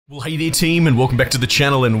Well, hey there team, and welcome back to the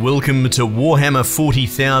channel, and welcome to Warhammer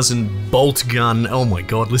 40,000 Boltgun. Oh my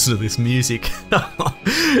god, listen to this music.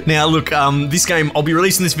 Now look, this game, I'll be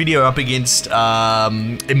releasing this video up against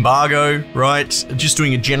embargo, right? Just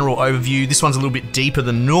doing a general overview. This one's a little bit deeper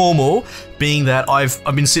than normal, being that I've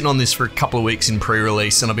been sitting on this for a couple of weeks in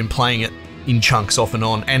pre-release, and I've been playing it in chunks off and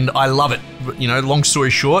on, and I love it. You know, long story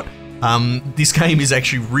short, this game is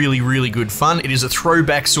actually really good fun. It is a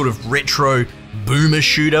throwback sort of retro boomer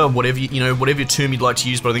shooter, whatever whatever term you'd like to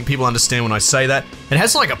use, but I think people understand when I say that. It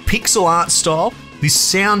has like a pixel art style. This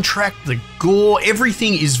soundtrack, the gore,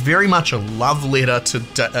 everything is very much a love letter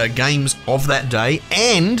to games of that day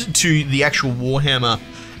and to the actual Warhammer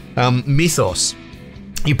mythos.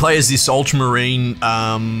 You play as this ultramarine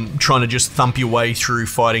trying to just thump your way through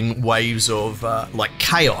fighting waves of like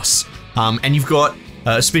chaos, and you've got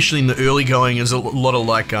especially in the early going, there's a lot of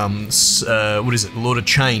like, what is it? A lot of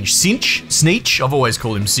change. Sneech? I've always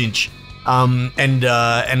called him Cinch. And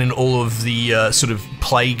in all of the sort of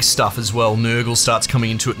plague stuff as well. Nurgle starts coming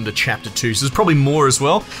into it into chapter 2, so there's probably more as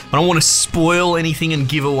well. I don't want to spoil anything and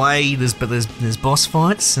give away. But there's boss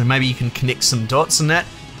fights, so maybe you can connect some dots on that.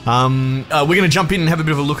 We're going to jump in and have a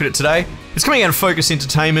bit of a look at it today. It's coming out of Focus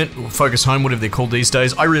Entertainment, or Focus Home, whatever they're called these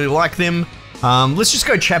days. I really like them. Let's just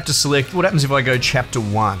go chapter select. What happens if I go chapter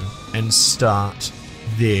 1 and start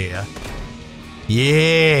there?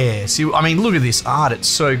 Yeah, see, I mean, look at this art, it's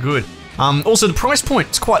so good. Also, the price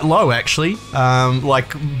point is quite low, actually.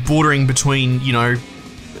 Like, bordering between, you know,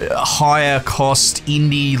 higher cost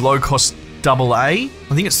indie, low cost AA. I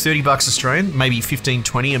think it's 30 bucks Australian, maybe 15,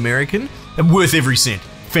 20 American, and worth every cent.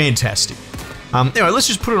 Fantastic. Anyway, let's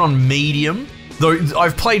just put it on medium. Though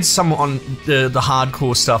I've played some on the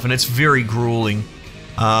hardcore stuff, and it's very grueling.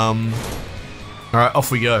 Alright, off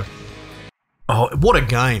we go. Oh, what a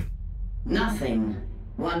game. Nothing,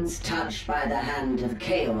 once touched by the hand of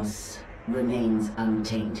chaos, remains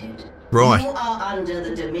untainted. Right. You are under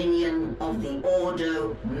the dominion of the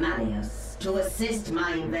Ordo Malleus to assist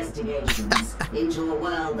my investigations into a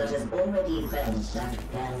world that has already felt that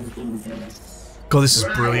fell influence. God, this is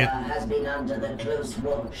brilliant. Has been under the close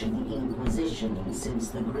watch of the Inquisition since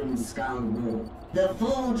the Grim Skull War. The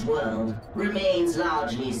Forge world remains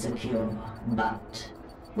largely secure, but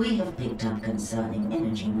we have picked up concerning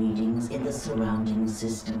energy readings in the surrounding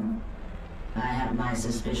system. I have my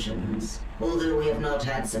suspicions, although we have not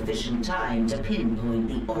had sufficient time to pinpoint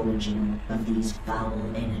the origin of these foul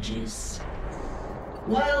energies.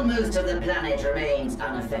 While most of the planet remains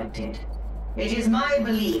unaffected, it is my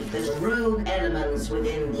belief that rogue elements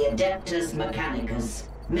within the Adeptus Mechanicus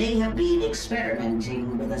may have been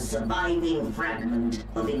experimenting with a surviving fragment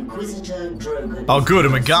of Inquisitor Drogon. Oh good, a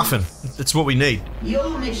MacGuffin. That's what we need. Your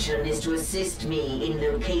mission is to assist me in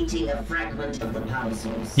locating a fragment of the power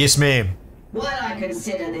source. Yes, ma'am. While I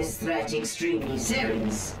consider this threat extremely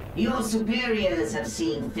serious, your superiors have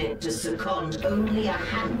seen fit to second only a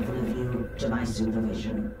handful of you to my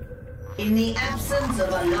supervision. In the absence of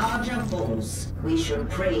a larger force, we should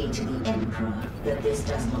pray to the Emperor that this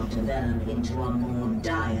does not develop into a more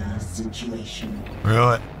dire situation.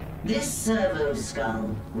 Right. This servo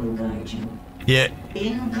skull will guide you. Yeah.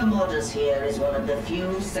 In Commodus here is one of the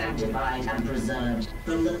few sanctified and preserved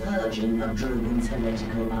from the purging of Drogon's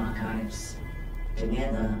heretical archives.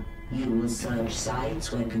 Together, you will search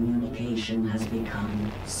sites where communication has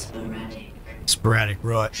become sporadic. Sporadic,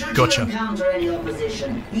 right. Should Gotcha. you encounter any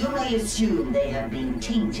opposition, you may assume they have been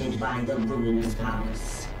tainted by the ruinous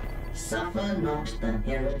powers. Suffer not the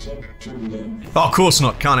heretic to live. Oh, of course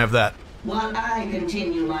not. Can't have that. While I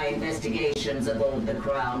continue my investigations aboard the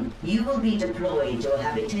Crown, you will be deployed to a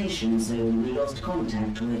habitation zone we lost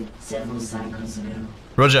contact with several cycles ago.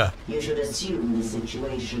 Roger. You should assume the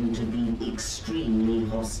situation to be extremely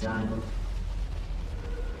hostile.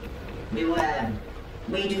 Beware.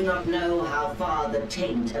 We do not know how far the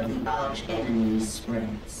taint of the arch-enemy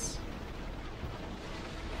spreads.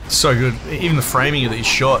 So good. Even the framing of these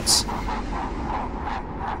shots.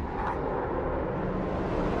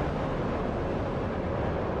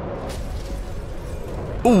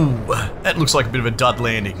 Ooh, that looks like a bit of a dud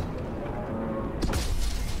landing.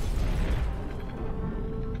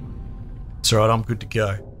 It's alright, I'm good to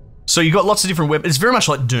go. So you got lots of different weapons. It's very much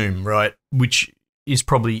like Doom, right? Which is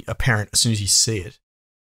probably apparent as soon as you see it.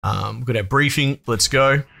 We've got our briefing, let's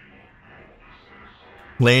go.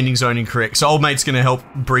 Landing zone incorrect. So old mate's gonna help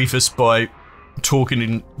brief us by talking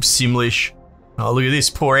in Simlish. Oh, look at this,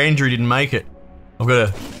 poor Andrew didn't make it. I've got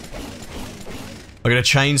a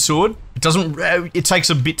chainsword. It doesn't, it takes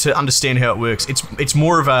a bit to understand how it works. It's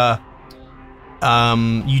more of a,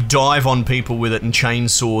 you dive on people with it and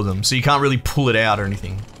chainsaw them, so you can't really pull it out or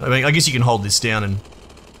anything. I mean, I guess you can hold this down and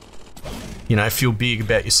you know, feel big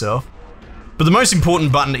about yourself. But the most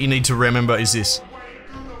important button that you need to remember is this.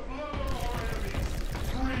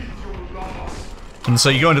 And so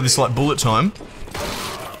you go into this like bullet time,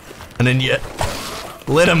 and then you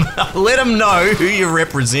let them know who you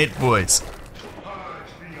represent, boys.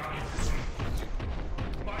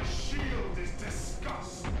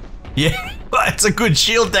 Yeah, it's a good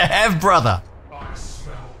shield to have, brother.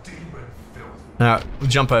 Now, we'll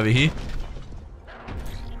jump over here.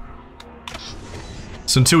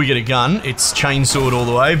 So until we get a gun, it's chainsawed all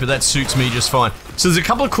the way, but that suits me just fine. So there's a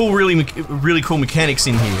couple of cool, really cool mechanics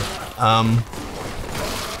in here.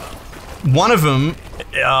 One of them,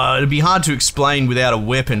 it'd be hard to explain without a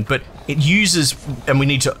weapon, but it uses, and we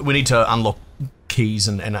need to unlock keys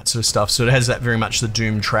and that sort of stuff. So it has that very much the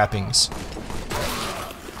Doom trappings.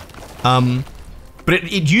 But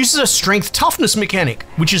it uses a strength toughness mechanic,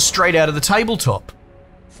 which is straight out of the tabletop.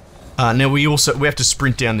 Now we have to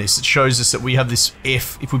sprint down this. It shows us that we have this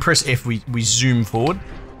F. If we press F, we zoom forward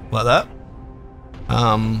like that.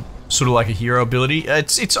 Sort of like a hero ability.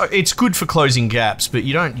 It's good for closing gaps, but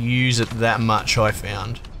you don't use it that much, I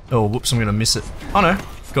found. Oh, whoops! I'm gonna miss it. Oh no,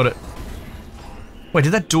 got it. Wait,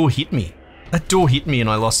 did that door hit me? That door hit me and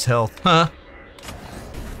I lost health. Huh?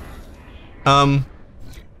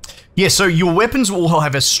 Yeah, so your weapons will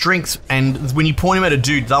have a strength, and when you point them at a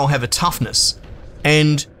dude, they'll have a toughness.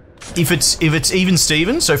 And if it's even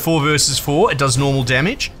Steven, so 4 versus 4, it does normal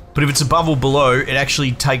damage. But if it's above or below, it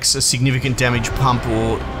actually takes a significant damage pump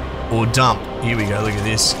or dump. Here we go, look at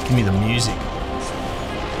this. Give me the music.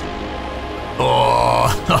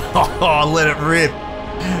 Oh, let it rip.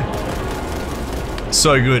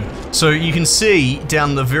 So good. So you can see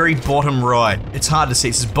down the very bottom right, it's hard to see.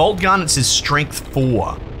 It says Boltgun, it says Strength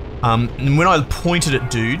 4. And when I pointed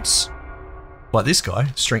at dudes, like this guy,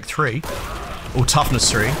 Strength 3, or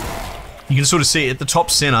Toughness 3, you can sort of see at the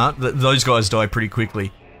top center that those guys die pretty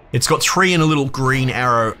quickly. It's got 3 and a little green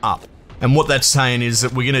arrow up. And what that's saying is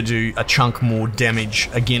that we're going to do a chunk more damage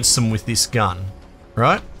against them with this gun.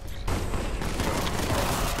 Right?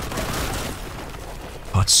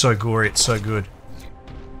 Oh, it's so gory, it's so good.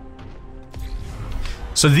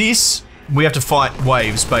 So this, we have to fight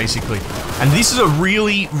waves, basically. And this is a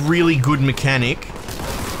really, really good mechanic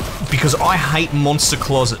because I hate monster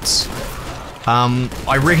closets.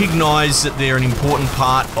 I recognize that they're an important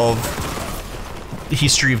part of the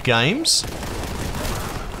history of games.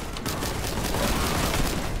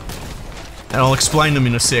 And I'll explain them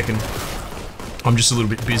in a second. I'm just a little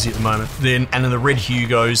bit busy at the moment. And then the red hue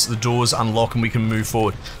goes, the doors unlock and we can move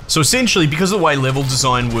forward. So essentially, because of the way level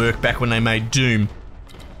design worked back when they made Doom,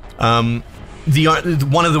 one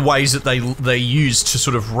of the ways that they used to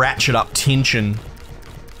sort of ratchet up tension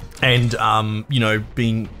and, you know,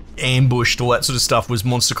 being ambushed, all that sort of stuff, was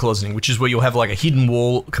monster closeting, which is where you'll have like a hidden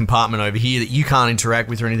wall compartment over here that you can't interact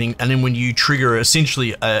with or anything, and then when you trigger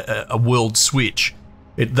essentially a world switch,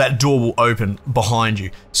 that door will open behind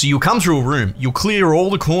you. So you'll come through a room, you'll clear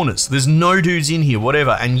all the corners, there's no dudes in here,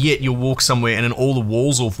 whatever, and yet you'll walk somewhere and then all the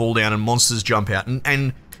walls will fall down and monsters jump out,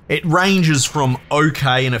 and it ranges from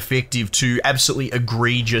okay and effective to absolutely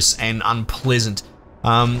egregious and unpleasant.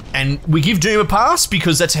 And we give Doom a pass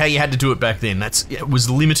because that's how you had to do it back then. It was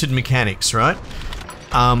limited mechanics, right?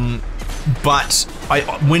 But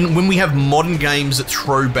when we have modern games that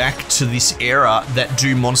throw back to this era that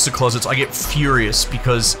do monster closets, I get furious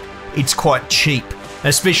because it's quite cheap.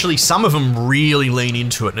 Especially some of them really lean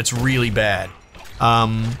into it and it's really bad.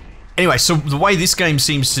 Anyway, so the way this game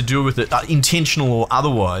seems to deal with it, intentional or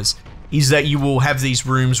otherwise, is that you will have these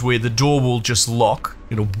rooms where the door will just lock.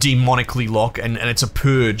 It'll demonically lock, and it's a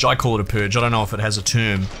purge. I call it a purge. I don't know if it has a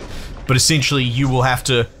term. But essentially, you will have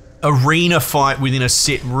to arena fight within a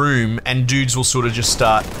set room, and dudes will sort of just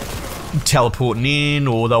start teleporting in,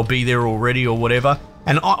 or they'll be there already, or whatever.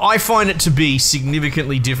 And I find it to be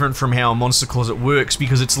significantly different from how a monster closet works,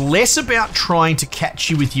 because it's less about trying to catch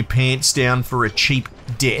you with your pants down for a cheap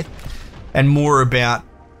death, and more about,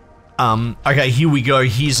 okay, here we go,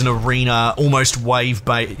 here's an arena, almost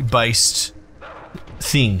wave-based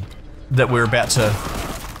thing that we're about to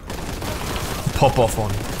pop off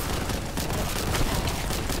on.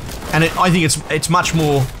 And I think it's much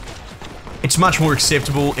more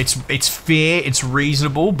acceptable, it's fair, it's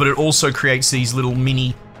reasonable, but it also creates these little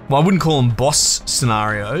mini, well, I wouldn't call them boss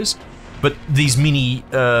scenarios, but these mini,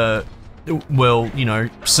 well, you know,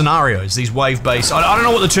 scenarios, these wave-based, I don't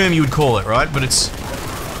know what the term you would call it, right? But it's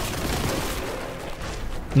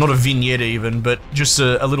not a vignette even, but just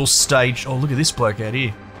a little stage. Oh, look at this bloke out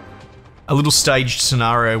here. A little staged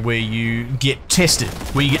scenario where you get tested,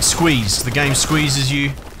 where you get squeezed. The game squeezes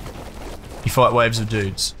you, you fight waves of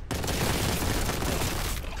dudes.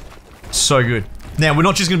 So good. Now, we're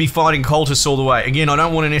not just going to be fighting cultists all the way. Again, I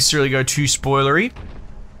don't want to necessarily go too spoilery,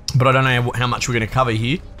 but I don't know how much we're going to cover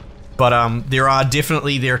here. But there are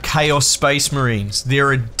Chaos Space Marines. There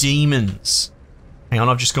are demons. Hang on,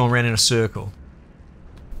 I've just gone around in a circle.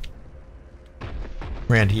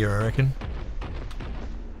 Around here, I reckon.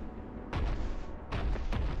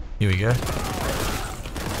 Here we go.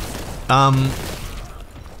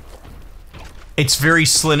 It's very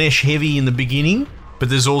Slanesh heavy in the beginning, but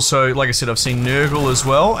there's also, like I said, I've seen Nurgle as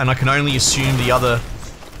well, and I can only assume the other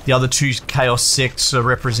two Chaos sects are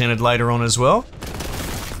represented later on as well.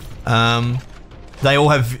 They all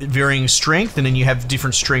have varying strength, and then you have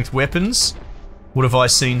different strength weapons. What have I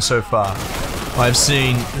seen so far? I've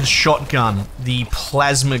seen the shotgun, the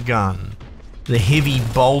plasma gun, the heavy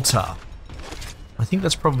bolter. I think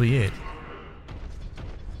that's probably it.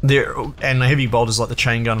 And the heavy bolter's like the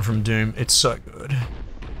chain gun from Doom. It's so good.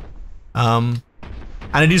 And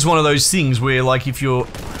it is one of those things where, like, if you're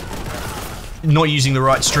not using the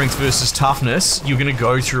right strength versus toughness, you're gonna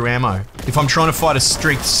go through ammo. If I'm trying to fight a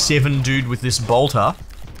strength 7 dude with this bolter,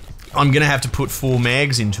 I'm gonna have to put 4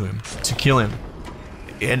 mags into him to kill him.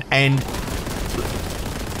 And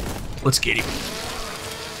let's get him.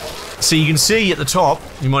 So you can see at the top,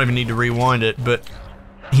 you might even need to rewind it, but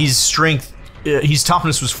his strength, his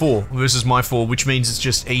toughness was 4 versus my 4, which means it's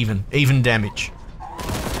just even damage.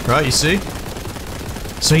 Right, you see?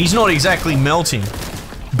 So he's not exactly melting.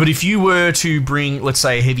 But if you were to bring, let's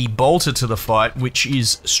say, a heavy bolter to the fight, which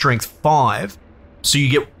is strength 5, so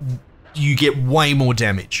you get way more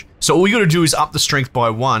damage. So all you gotta do is up the strength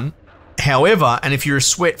by 1. However, and if you're a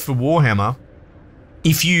sweat for Warhammer,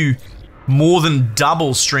 if you more than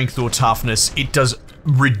double strength or toughness, it does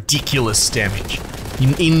ridiculous damage.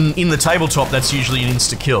 In the tabletop, that's usually an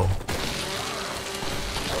insta kill.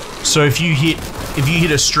 So if you hit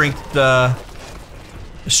a strength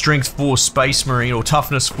 4 Space Marine or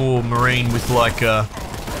toughness 4 Marine with like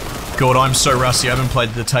God, I'm so rusty, I haven't played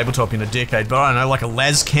the tabletop in a decade, but I don't know, like a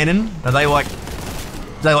las cannon? Are they like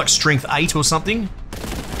strength 8 or something?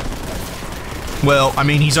 Well, I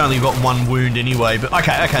mean, he's only got 1 wound anyway, but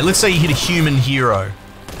okay, let's say you hit a human hero.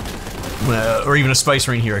 Or even a Space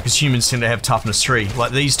Marine hero, because humans tend to have toughness 3,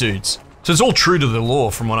 like these dudes. So it's all true to the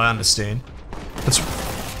lore, from what I understand.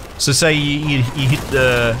 So say you hit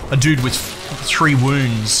a dude with 3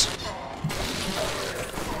 wounds,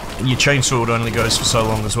 and your chainsword only goes for so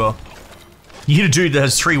long as well. You hit a dude that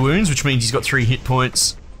has 3 wounds, which means he's got 3 hit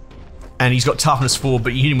points, and he's got toughness 4,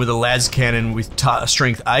 but you hit him with a las cannon with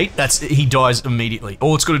strength 8, he dies immediately.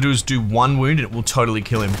 All it's got to do is do 1 wound and it will totally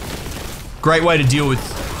kill him. Great way to deal with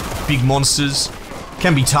big monsters.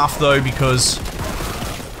 Can be tough though, because,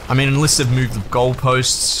 I mean, unless they've moved the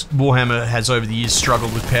goalposts, Warhammer has over the years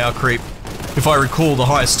struggled with power creep. If I recall, the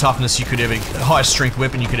highest toughness the highest strength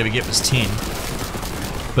weapon you could ever get was 10.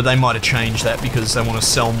 But they might have changed that because they want to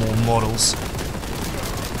sell more models.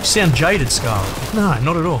 You sound jaded, Scarlet. No,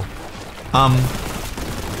 not at all. I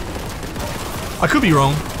could be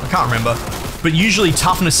wrong, I can't remember. But usually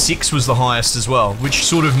toughness 6 was the highest as well, which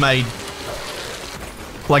sort of made,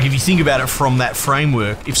 like, if you think about it from that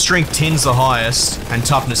framework, if strength 10's the highest and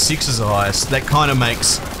toughness 6 is the highest, that kind of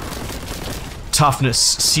makes toughness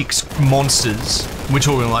 6 monsters, we're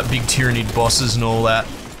talking like big Tyranid bosses and all that,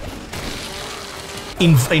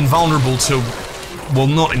 invulnerable to, well,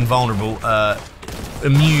 not invulnerable,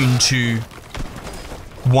 immune to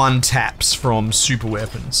 1 taps from super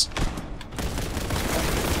weapons.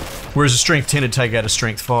 Whereas a strength 10 would take out a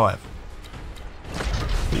strength 5.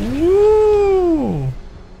 Woo!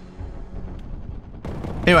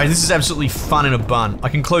 Anyway, this is absolutely fun in a bun. I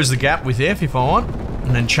can close the gap with F if I want,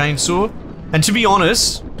 and then chainsaw. And to be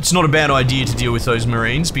honest, it's not a bad idea to deal with those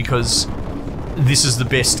Marines, because this is the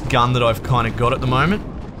best gun that I've kind of got at the moment.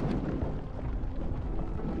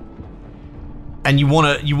 And you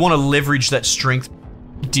want to leverage that strength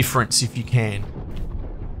difference if you can.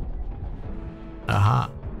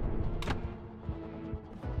 Aha.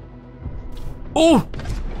 Oh!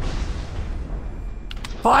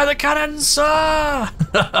 Fire the cannons, sir!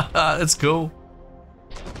 That's cool.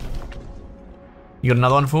 You got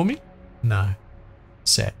another one for me? No.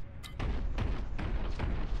 Set.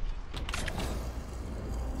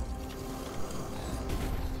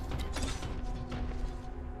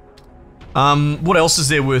 What else is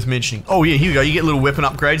there worth mentioning? Oh yeah, here we go, you get little weapon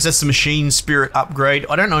upgrades. That's the machine spirit upgrade.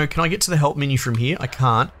 I don't know, can I get to the help menu from here? I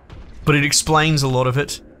can't. But it explains a lot of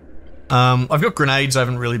it. I've got grenades I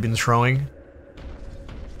haven't really been throwing.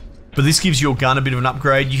 But this gives your gun a bit of an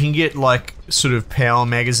upgrade. You can get, like, sort of power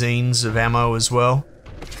magazines of ammo as well.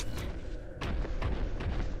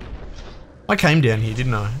 I came down here,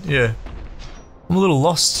 didn't I? Yeah. I'm a little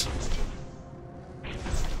lost.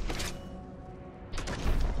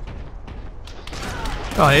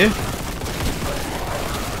 Oh, yeah?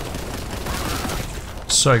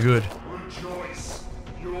 So good.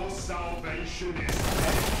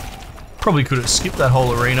 Probably could have skipped that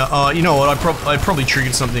whole arena. Oh, you know what? I probably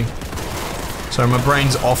triggered something. So my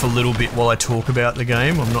brain's off a little bit while I talk about the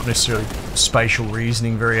game. I'm not necessarily spatial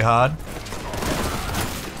reasoning very hard.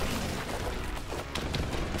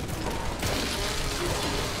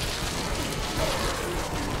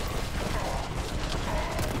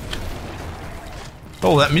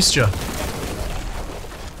 Oh, that missed you.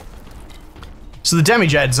 So the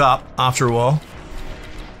damage adds up after a while.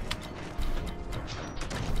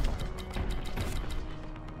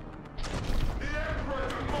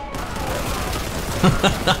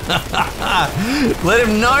 Let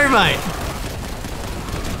him know, mate.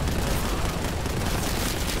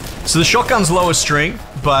 So the shotgun's lower strength,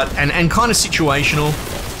 but and kind of situational.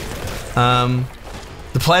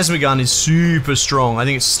 The plasma gun is super strong. I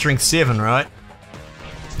think it's strength 7, right?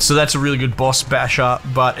 So that's a really good boss basher,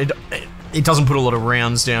 but it doesn't put a lot of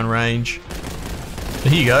rounds down range.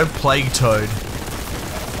 But here you go, Plague Toad.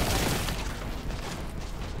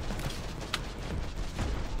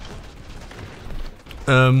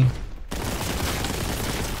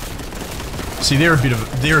 See, they're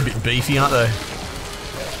a bit beefy, aren't they?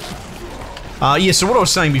 Yeah, so what I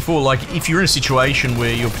was saying before, like, if you're in a situation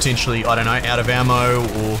where you're potentially, I don't know, out of ammo,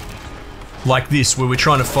 or like this, where we're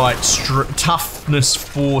trying to fight toughness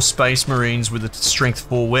 4 Space Marines with a strength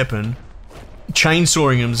 4 weapon,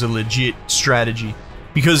 chainsawing them is a legit strategy.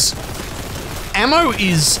 Because ammo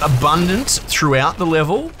is abundant throughout the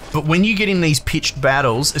level, but when you get in these pitched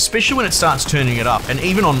battles, especially when it starts turning it up, and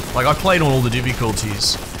even on, like, I played on all the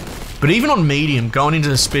difficulties, but even on medium, going into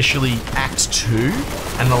especially Act 2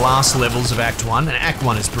 and the last levels of Act 1, and Act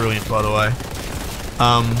 1 is brilliant, by the way,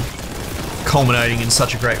 culminating in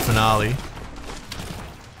such a great finale,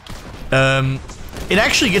 it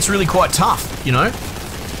actually gets really quite tough, you know?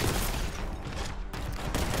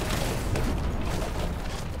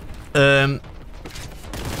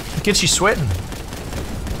 It gets you sweating.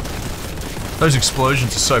 Those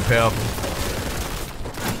explosions are so powerful.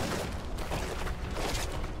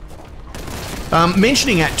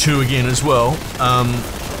 Mentioning Act 2 again as well,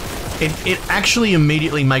 it actually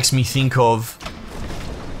immediately makes me think of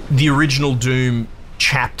the original Doom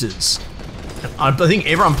chapters. I think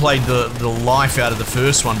everyone played the life out of the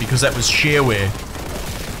first one because that was shareware.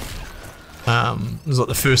 It was like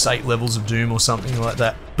the first 8 levels of Doom or something like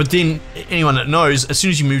that. But then, anyone that knows, as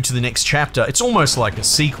soon as you move to the next chapter, it's almost like a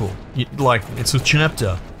sequel. Like, it's a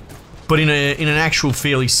chapter. But in an actual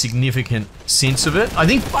fairly significant sense of it. I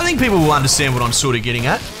think people will understand what I'm sort of getting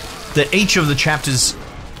at. That each of the chapters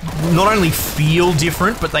not only feel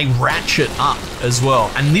different, but they ratchet up as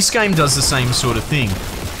well. And this game does the same sort of thing.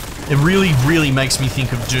 It really, really makes me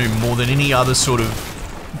think of Doom more than any other sort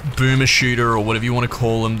of boomer shooter or whatever you want to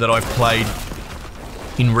call them that I've played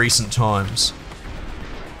in recent times.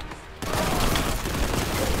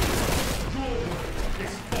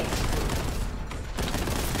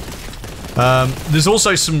 There's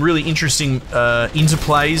also some really interesting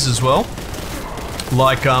interplays as well.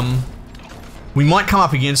 Like, we might come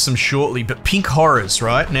up against them shortly, but pink horrors,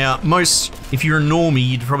 right? Now, if you're a normie,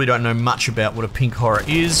 you probably don't know much about what a pink horror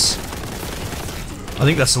is. I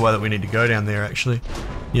think that's the way that we need to go down there, actually.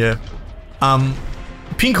 Yeah.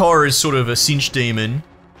 Pink horror is sort of a cinch demon,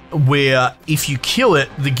 where if you kill it,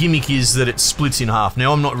 the gimmick is that it splits in half.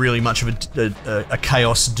 Now, I'm not really much of a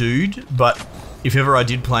chaos dude, but if ever I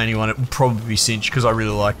did play anyone, it would probably be Cinch, because I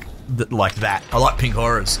really like that. I like pink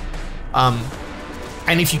horrors.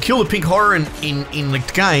 And if you kill the pink horror in the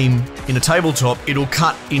game, in a tabletop, it'll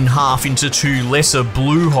cut in half into 2 lesser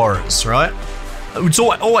blue horrors, right? It's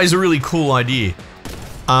always a really cool idea.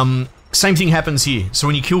 Same thing happens here. So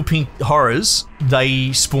when you kill pink horrors,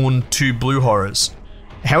 they spawn 2 blue horrors.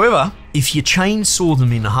 However, if you chainsaw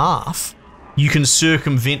them in half, you can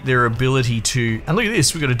circumvent their ability to... And look at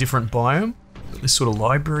this, we've got a different biome. Got this sort of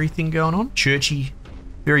library thing going on. Churchy.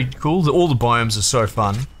 Very cool. All the biomes are so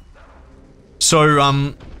fun. So,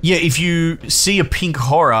 yeah, if you see a pink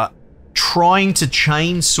horror, trying to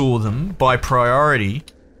chainsaw them by priority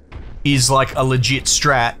is like a legit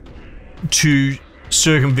strat to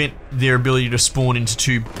circumvent their ability to spawn into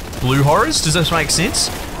 2 blue horrors. Does that make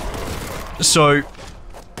sense? So,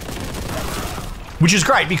 which is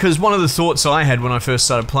great, because one of the thoughts I had when I first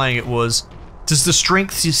started playing it was, does the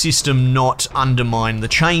strength system not undermine the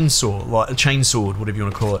chainsaw, like a chainsword, whatever you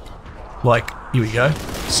want to call it? Like, here we go.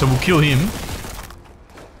 So we'll kill him,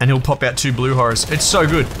 and he'll pop out 2 blue horrors. It's so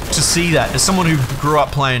good to see that. As someone who grew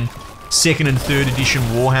up playing 2nd and 3rd edition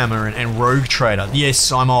Warhammer and Rogue Trader, yes,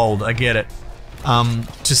 I'm old, I get it.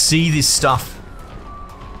 To see this stuff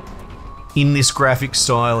in this graphic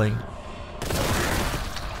styling.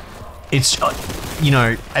 It's, you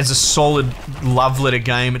know, as a solid love letter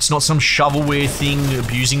game. It's not some shovelware thing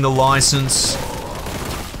abusing the license.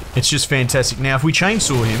 It's just fantastic. Now, if we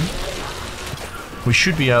chainsaw him, we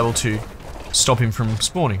should be able to stop him from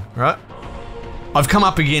spawning, right? I've come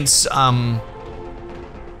up against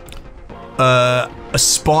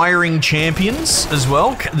aspiring champions as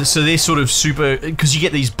well. So they're sort of super, because you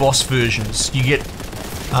get these boss versions. You get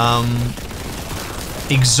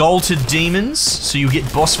exalted demons, so you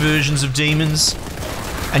get boss versions of demons,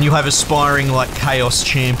 and you have aspiring like chaos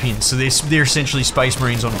champions. So they're essentially Space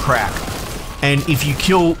Marines on crack. And if you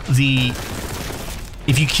kill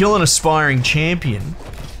an aspiring champion,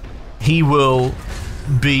 he will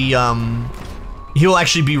be he'll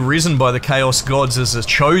actually be risen by the Chaos Gods as a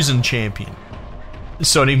chosen champion.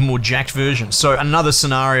 So an even more jacked version. So another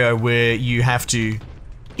scenario where you have to,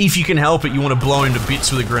 if you can help it, you want to blow him to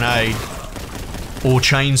bits with a grenade or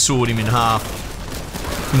chainsaw him in half.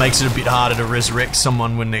 It makes it a bit harder to resurrect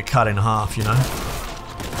someone when they're cut in half, you know?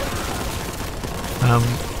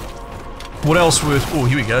 What else worth... Oh,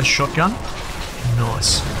 here we go, shotgun.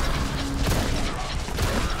 Nice.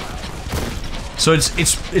 So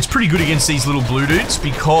it's pretty good against these little blue dudes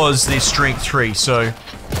because they're strength 3, so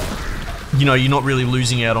you know, you're not really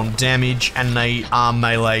losing out on damage, and they are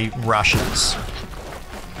melee rushers.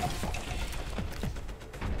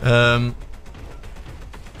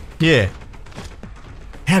 Yeah.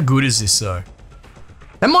 How good is this though?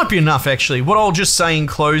 That might be enough actually. What I'll just say in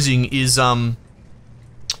closing is the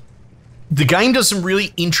game does some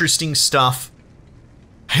really interesting stuff.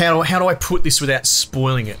 How do I put this without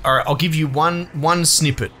spoiling it? Alright, I'll give you one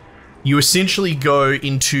snippet. You essentially go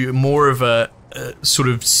into more of a sort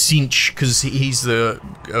of cinch, because he's the,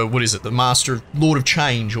 what is it, the Master, Lord of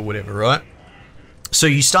Change or whatever, right? So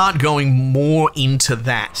you start going more into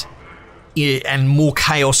that, and more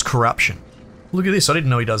chaos corruption. Look at this, I didn't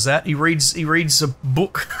know he does that. He reads a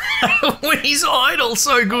book when he's idle,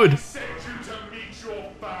 so good.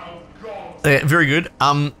 Very good.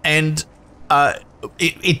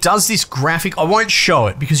 It does this graphic, I won't show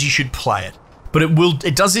it because you should play it, but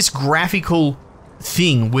it does this graphical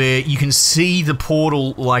thing where you can see the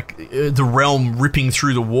portal, like the realm ripping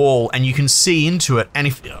through the wall, and you can see into it. And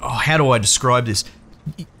how do I describe this?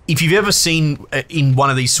 If you've ever seen in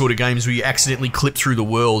one of these sort of games where you accidentally clip through the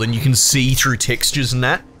world and you can see through textures and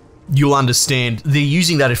that, you'll understand they're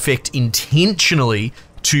using that effect intentionally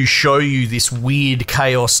to show you this weird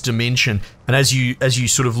chaos dimension. And as you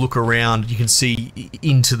sort of look around, you can see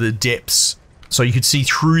into the depths. So you can see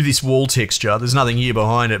through this wall texture. There's nothing here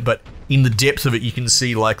behind it, but in the depth of it, you can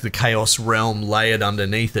see like the chaos realm layered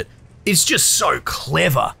underneath it. It's just so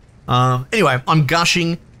clever. Anyway, I'm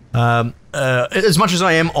gushing. As much as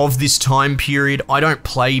I am of this time period, I don't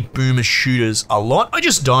play boomer shooters a lot. I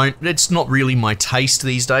just don't. It's not really my taste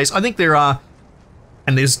these days. I think there are,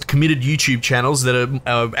 and there's committed YouTube channels that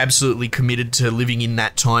are absolutely committed to living in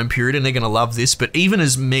that time period, and they're going to love this. But even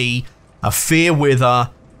as me, a fair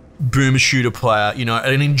weather boomer shooter player, you know,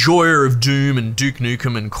 an enjoyer of Doom and Duke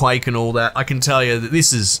Nukem and Quake and all that, I can tell you that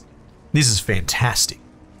this is fantastic,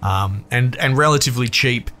 and relatively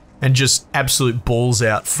cheap, and just absolute balls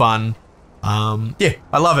out fun. Yeah,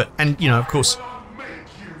 I love it. And you know, of course,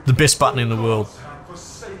 the best button in the world.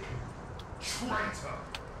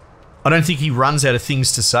 I don't think he runs out of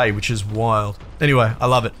things to say, which is wild. Anyway, I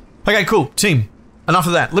love it. Okay, cool. Team, enough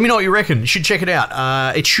of that. Let me know what you reckon. You should check it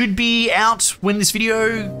out. It should be out when this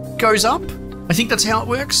video goes up. I think that's how it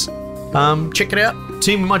works. Check it out.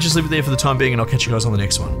 Team, we might just leave it there for the time being, and I'll catch you guys on the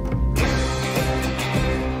next one.